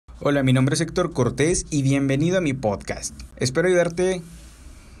Hola, mi nombre es Héctor Cortés y bienvenido a mi podcast. Espero ayudarte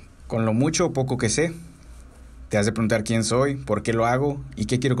con lo mucho o poco que sé. Te has de preguntar quién soy, por qué lo hago y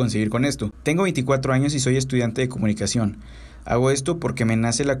qué quiero conseguir con esto. Tengo 24 años y soy estudiante de comunicación. Hago esto porque me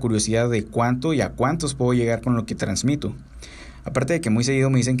nace la curiosidad de cuánto y a cuántos puedo llegar con lo que transmito. Aparte de que muy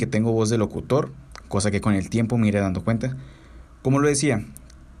seguido me dicen que tengo voz de locutor, cosa que con el tiempo me iré dando cuenta. Como lo decía,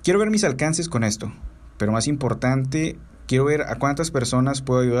 quiero ver mis alcances con esto, pero más importante, quiero ver a cuántas personas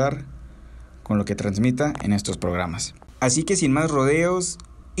puedo ayudar con lo que transmita en estos programas. Así que sin más rodeos,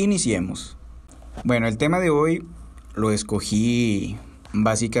 iniciemos. Bueno, el tema de hoy lo escogí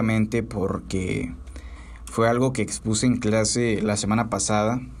básicamente porque fue algo que expuse en clase la semana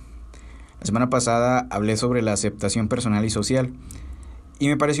pasada. La semana pasada hablé sobre la aceptación personal y social. Y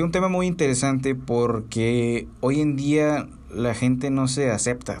me pareció un tema muy interesante porque hoy en día la gente no se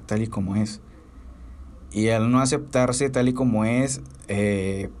acepta tal y como es. Y al no aceptarse tal y como es,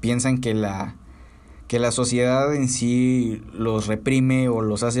 piensan que la sociedad en sí los reprime o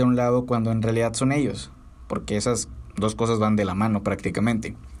los hace a un lado cuando en realidad son ellos. Porque esas dos cosas van de la mano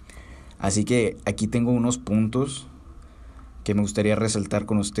prácticamente. Así que aquí tengo unos puntos que me gustaría resaltar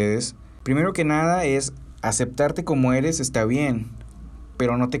con ustedes. Primero que nada es aceptarte como eres está bien,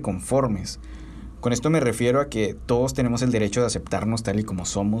 pero no te conformes. Con esto me refiero a que todos tenemos el derecho de aceptarnos tal y como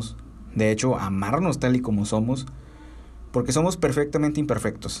somos. De hecho, amarnos tal y como somos, porque somos perfectamente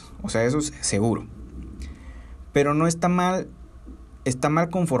imperfectos, o sea, eso es seguro. Pero no está mal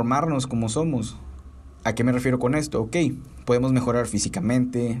conformarnos como somos. ¿A qué me refiero con esto? Ok, podemos mejorar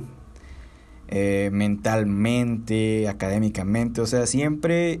físicamente, mentalmente, académicamente, o sea,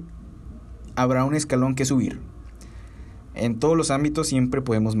 siempre habrá un escalón que subir. En todos los ámbitos siempre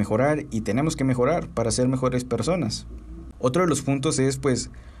podemos mejorar y tenemos que mejorar para ser mejores personas. Otro de los puntos es,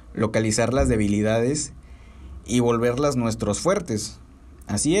 localizar las debilidades y volverlas nuestros fuertes.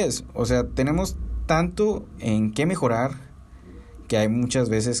 Así es, o sea, tenemos tanto en qué mejorar que hay muchas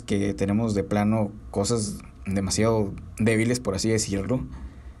veces que tenemos de plano cosas demasiado débiles, por así decirlo.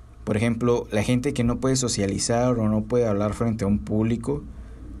 Por ejemplo, la gente que no puede socializar o no puede hablar frente a un público.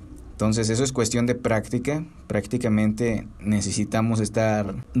 Entonces eso es cuestión de práctica. Prácticamente necesitamos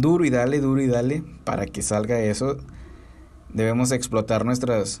estar duro y dale para que salga eso. Debemos explotar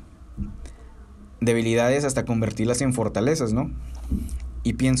nuestras debilidades hasta convertirlas en fortalezas, ¿no?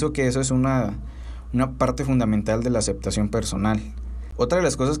 Y pienso que eso es una parte fundamental de la aceptación personal. Otra de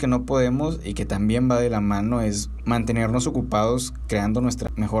las cosas que no podemos y que también va de la mano es mantenernos ocupados creando nuestra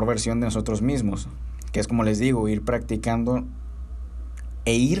mejor versión de nosotros mismos, que es, como les digo, ir practicando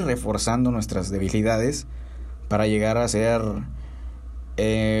e ir reforzando nuestras debilidades para llegar a ser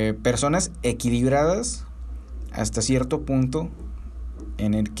personas equilibradas hasta cierto punto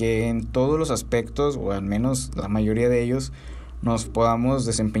en el que en todos los aspectos, o al menos la mayoría de ellos, nos podamos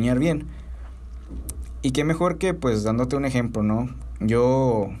desempeñar bien. Y qué mejor que dándote un ejemplo, ¿no?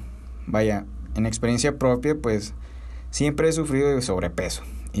 Yo, en experiencia propia, siempre he sufrido de sobrepeso.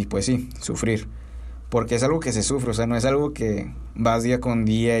 Y sí, sufrir. Porque es algo que se sufre, o sea, no es algo que vas día con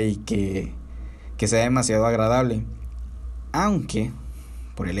día y que sea demasiado agradable. Aunque,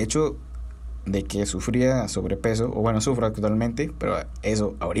 por el hecho de que sufría sobrepeso, o sufro actualmente, pero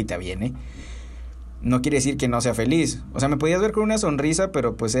eso ahorita viene, no quiere decir que no sea feliz. O sea, me podías ver con una sonrisa,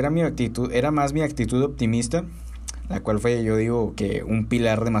 pero era más mi actitud optimista, la cual fue, yo digo, que un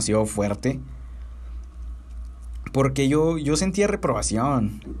pilar demasiado fuerte, porque yo sentía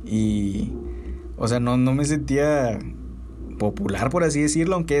reprobación y, o sea, no me sentía popular, por así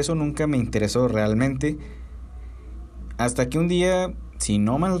decirlo, aunque eso nunca me interesó realmente, hasta que un día, si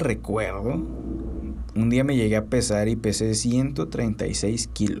no mal recuerdo, un día me llegué a pesar y pesé 136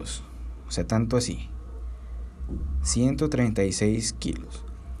 kilos. O sea, tanto así. 136 kilos.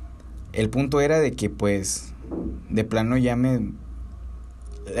 El punto era de que de plano ya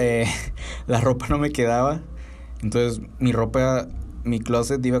la ropa no me quedaba. Entonces mi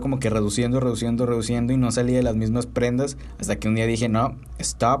closet iba como que reduciendo y no salía de las mismas prendas. Hasta que un día dije, no,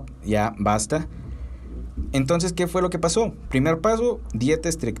 stop, ya basta. Entonces, ¿qué fue lo que pasó? Primer paso, dieta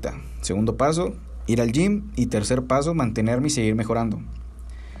estricta. Segundo paso, ir al gym. Y tercer paso, mantenerme y seguir mejorando.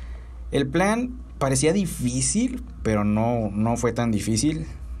 El plan parecía difícil, pero no fue tan difícil.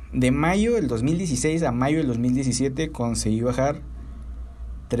 De mayo del 2016 a mayo del 2017 conseguí bajar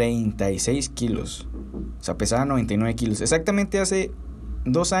 36 kilos. O sea, pesaba 99 kilos. Exactamente hace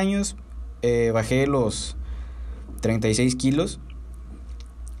 2 años bajé los 36 kilos.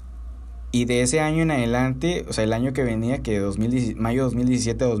 Y de ese año en adelante, o sea, el año que venía, que mayo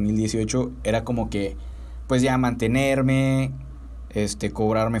 2017 a 2018, era como que, ya mantenerme,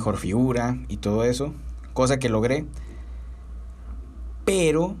 cobrar mejor figura y todo eso, cosa que logré.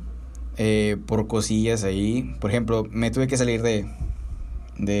 Pero por cosillas ahí. Por ejemplo, me tuve que salir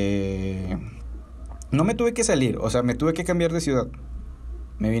no me tuve que salir, o sea, me tuve que cambiar de ciudad.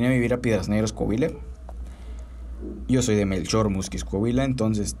 Me vine a vivir a Piedras Negras, Coahuila. Yo soy de Melchor, Musquis, Coahuila,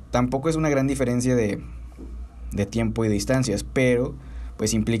 entonces tampoco es una gran diferencia de tiempo y de distancias, pero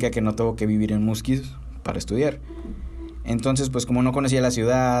pues implica que no tengo que vivir en Musquis para estudiar. Entonces, pues como no conocía la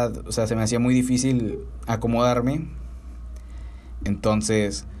ciudad, o sea, se me hacía muy difícil acomodarme.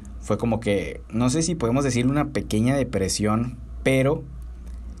 Entonces, fue como que, no sé si podemos decir una pequeña depresión, pero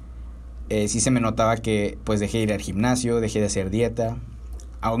sí se me notaba que pues dejé de ir al gimnasio, dejé de hacer dieta.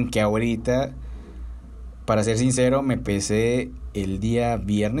 Aunque ahorita, para ser sincero, me pesé el día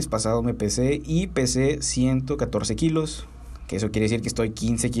viernes pasado, me pesé y pesé 114 kilos. Que eso quiere decir que estoy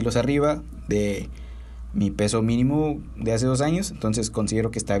 15 kilos arriba de mi peso mínimo de hace 2 años. Entonces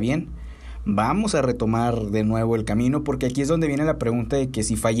considero que está bien. Vamos a retomar de nuevo el camino, porque aquí es donde viene la pregunta de que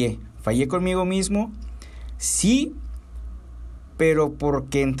si fallé. ¿Fallé conmigo mismo? Sí, pero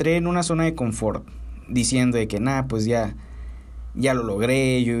porque entré en una zona de confort, diciendo de que nada, pues ya lo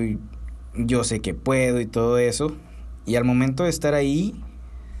logré, yo sé que puedo y todo eso. Y al momento de estar ahí,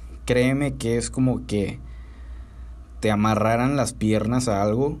 créeme que es como que te amarraran las piernas a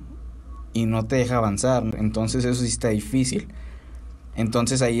algo y no te deja avanzar. Entonces eso sí está difícil.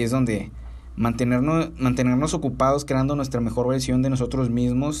 Entonces ahí es donde mantenernos ocupados creando nuestra mejor versión de nosotros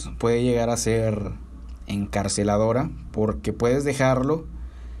mismos puede llegar a ser encarceladora, porque puedes dejarlo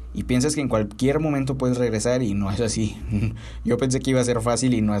y piensas que en cualquier momento puedes regresar, y no es así. Yo pensé que iba a ser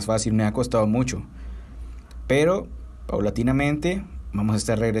fácil y no es fácil, me ha costado mucho. Pero paulatinamente vamos a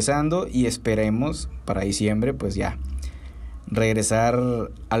estar regresando y esperemos para diciembre pues ya regresar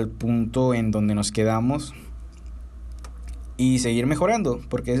al punto en donde nos quedamos y seguir mejorando,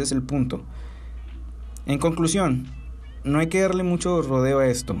 porque ese es el punto. En conclusión, no hay que darle mucho rodeo a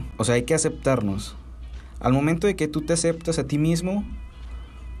esto, o sea, hay que aceptarnos. Al momento de que tú te aceptas a ti mismo,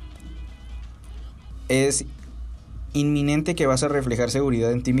 es inminente que vas a reflejar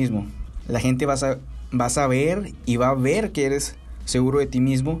seguridad en ti mismo. La gente va a saber y va a ver que eres seguro de ti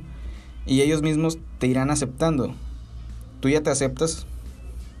mismo, y ellos mismos te irán aceptando. Tú ya te aceptas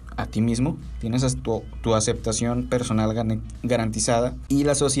a ti mismo, tienes tu aceptación personal garantizada, y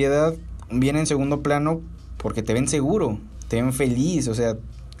la sociedad viene en segundo plano porque te ven seguro, te ven feliz, o sea,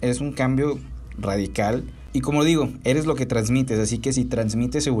 es un cambio radical. Y como digo, eres lo que transmites, así que si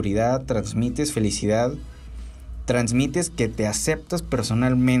transmites seguridad, transmites felicidad, transmites que te aceptas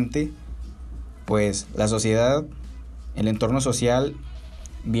personalmente, pues la sociedad, el entorno social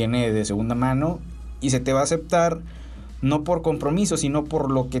viene de segunda mano y se te va a aceptar, no por compromiso, sino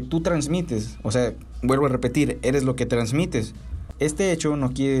por lo que tú transmites. O sea, vuelvo a repetir, eres lo que transmites. Este hecho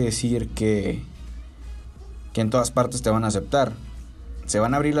no quiere decir que en todas partes te van a aceptar. Se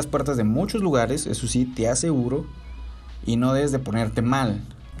van a abrir las puertas de muchos lugares, eso sí, te aseguro, y no debes de ponerte mal.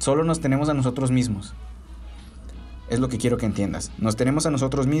 Solo nos tenemos a nosotros mismos. Es lo que quiero que entiendas. Nos tenemos a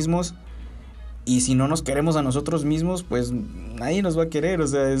nosotros mismos, y si no nos queremos a nosotros mismos, pues nadie nos va a querer. O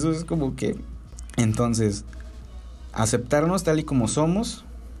sea, eso es como que... Entonces, aceptarnos tal y como somos,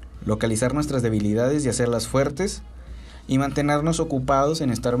 localizar nuestras debilidades y hacerlas fuertes, y mantenernos ocupados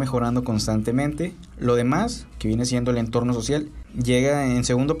en estar mejorando constantemente. Lo demás, que viene siendo el entorno social, llega en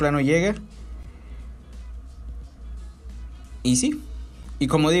segundo plano, y sí. Y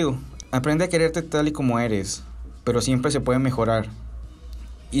como digo, aprende a quererte tal y como eres, pero siempre se puede mejorar.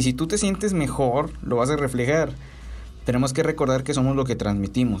 Y si tú te sientes mejor, lo vas a reflejar. Tenemos que recordar que somos lo que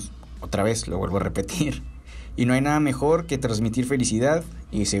transmitimos. Otra vez, lo vuelvo a repetir. Y no hay nada mejor que transmitir felicidad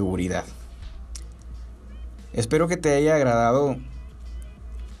y seguridad. Espero que te haya agradado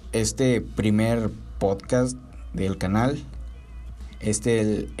este primer podcast del canal.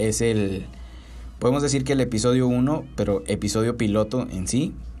 Este es podemos decir que el episodio 1, pero episodio piloto en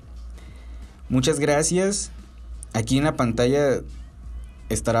sí. Muchas gracias. Aquí en la pantalla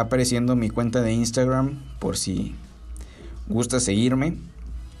estará apareciendo mi cuenta de Instagram por si gustas seguirme.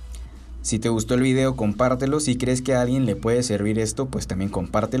 Si te gustó el video, compártelo. Si crees que a alguien le puede servir esto, pues también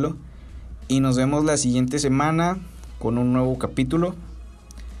compártelo. Y nos vemos la siguiente semana con un nuevo capítulo.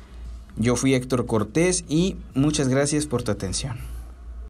 Yo fui Héctor Cortés y muchas gracias por tu atención.